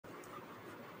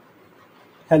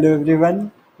Hello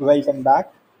everyone, welcome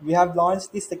back. We have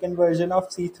launched the second version of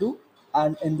Ceethru,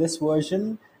 and in this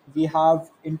version we have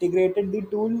integrated the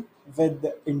tool with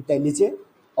IntelliJ.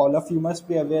 All of you must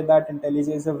be aware that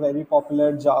IntelliJ is a very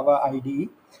popular Java IDE.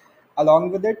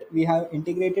 Along with it, we have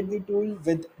integrated the tool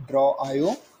with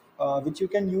Draw.io, which you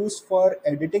can use for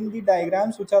editing the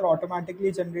diagrams which are automatically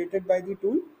generated by the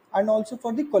tool and also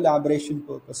for the collaboration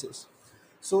purposes.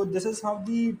 So this is how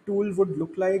the tool would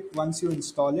look like once you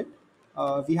install it.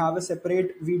 We have a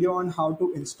separate video on how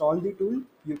to install the tool.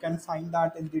 You can find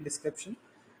that in the description.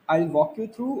 I'll walk you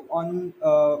through on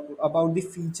about the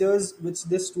features which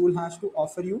this tool has to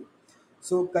offer you.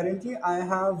 So currently I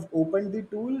have opened the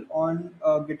tool on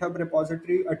a GitHub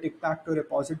repository, a tic-tac-toe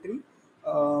repository,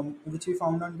 which we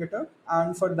found on GitHub.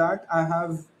 And for that, I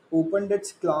have opened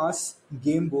its class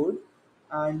GameBoard,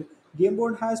 and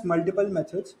GameBoard has multiple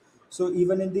methods. So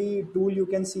even in the tool, you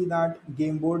can see that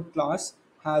GameBoard class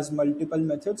has multiple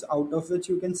methods, out of which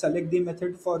you can select the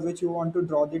method for which you want to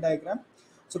draw the diagram.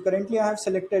 So currently I have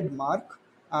selected mark,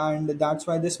 and that's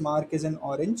why this mark is in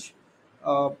orange.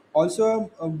 Also,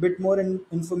 a bit more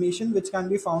information which can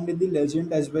be found in the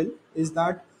legend as well is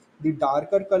that the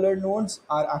darker color nodes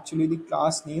are actually the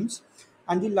class names,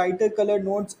 and the lighter color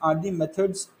nodes are the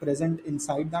methods present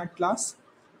inside that class.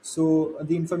 So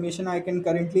the information I can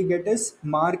currently get is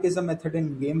mark is a method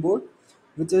in GameBoard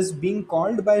which is being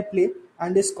called by play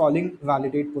and is calling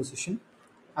validate position.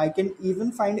 I can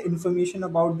even find information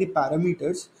about the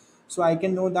parameters. So I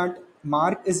can know that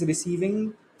mark is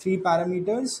receiving three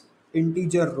parameters: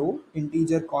 integer row,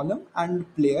 integer column,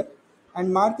 and player.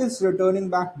 And mark is returning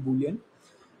back boolean.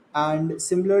 And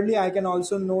similarly, I can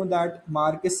also know that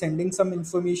mark is sending some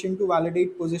information to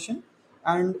validate position,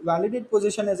 and validate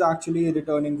position is actually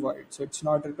returning void. So it's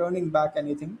not returning back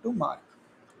anything to mark.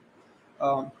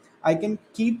 I can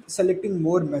keep selecting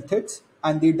more methods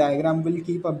and the diagram will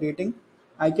keep updating.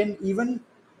 I can even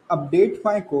update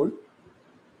my code.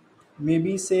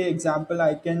 Maybe say example,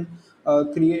 I can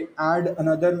add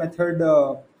another method,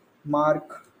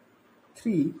 mark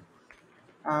 3,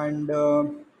 and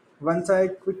once I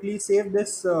quickly save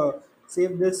this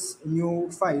new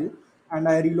file and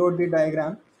I reload the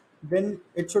diagram, then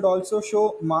it should also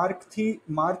show mark 3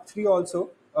 also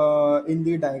in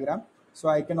the diagram. So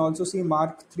I can also see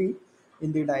mark 3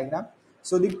 in the diagram.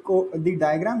 So the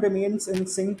diagram remains in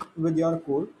sync with your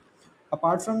code.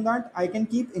 Apart from that, I can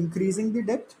keep increasing the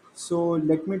depth. So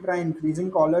let me try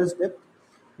increasing collar's depth.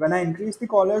 When I increase the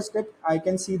collar's depth, I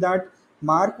can see that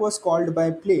mark was called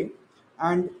by play,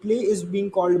 and play is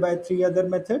being called by three other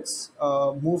methods: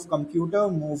 move computer,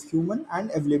 move human,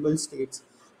 and available states.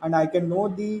 And I can know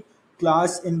the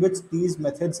class in which these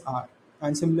methods are.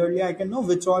 And similarly, I can know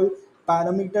which all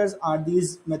parameters are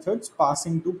these methods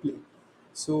passing to play.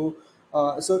 So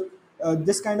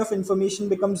this kind of information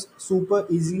becomes super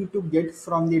easy to get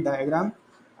from the diagram,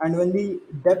 and when the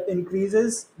depth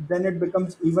increases, then it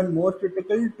becomes even more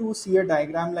critical to see a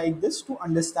diagram like this to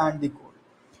understand the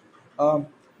code.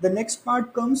 The next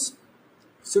part comes.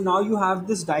 So now you have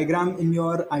this diagram in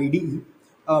your IDE,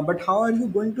 but how are you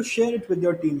going to share it with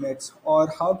your teammates,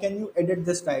 or how can you edit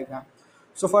this diagram?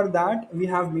 So for that, we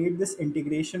have made this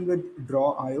integration with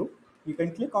Draw.io. You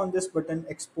can click on this button,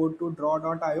 export to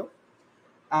Draw.io,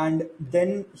 and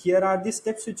then here are the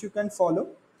steps which you can follow.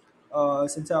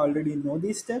 Since I already know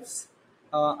these steps,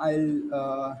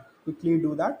 I'll quickly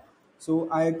do that. So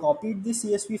I copied the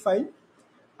CSV file.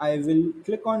 I will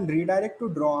click on redirect to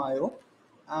Draw.io,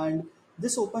 and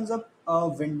this opens up a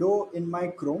window in my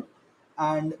Chrome,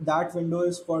 and that window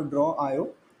is for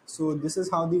Draw.io. So this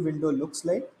is how the window looks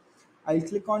like. I'll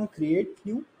click on create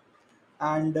new,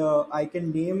 and I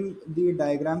can name the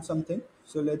diagram something.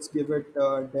 So let's give it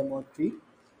demo 3.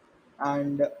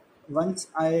 And once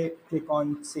I click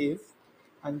on save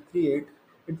and create,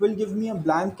 it will give me a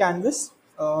blank canvas.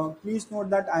 Please note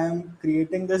that I am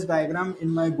creating this diagram in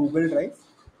my Google Drive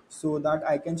so that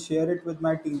I can share it with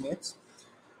my teammates.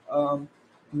 Um,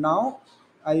 Now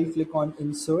I'll click on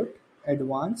insert,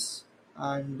 advance,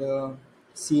 and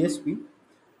CSV,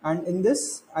 and in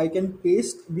this I can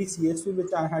paste the CSV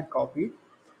which I had copied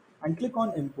and click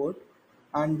on import,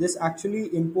 and this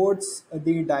actually imports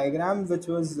the diagram which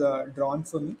was drawn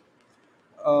for me.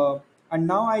 uh, and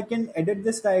now I can edit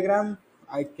this diagram.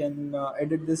 I can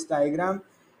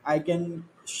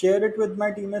share it with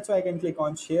my teammates. So I can click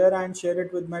on share and share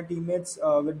it with my teammates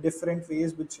with different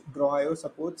ways which Draw.io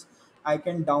supports. I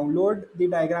can download the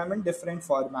diagram in different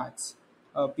formats: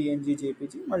 PNG,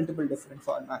 JPG, multiple different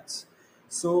formats.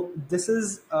 So this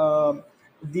is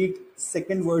the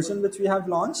second version which we have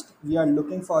launched. We are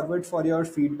looking forward for your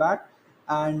feedback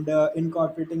and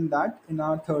incorporating that in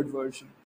our third version.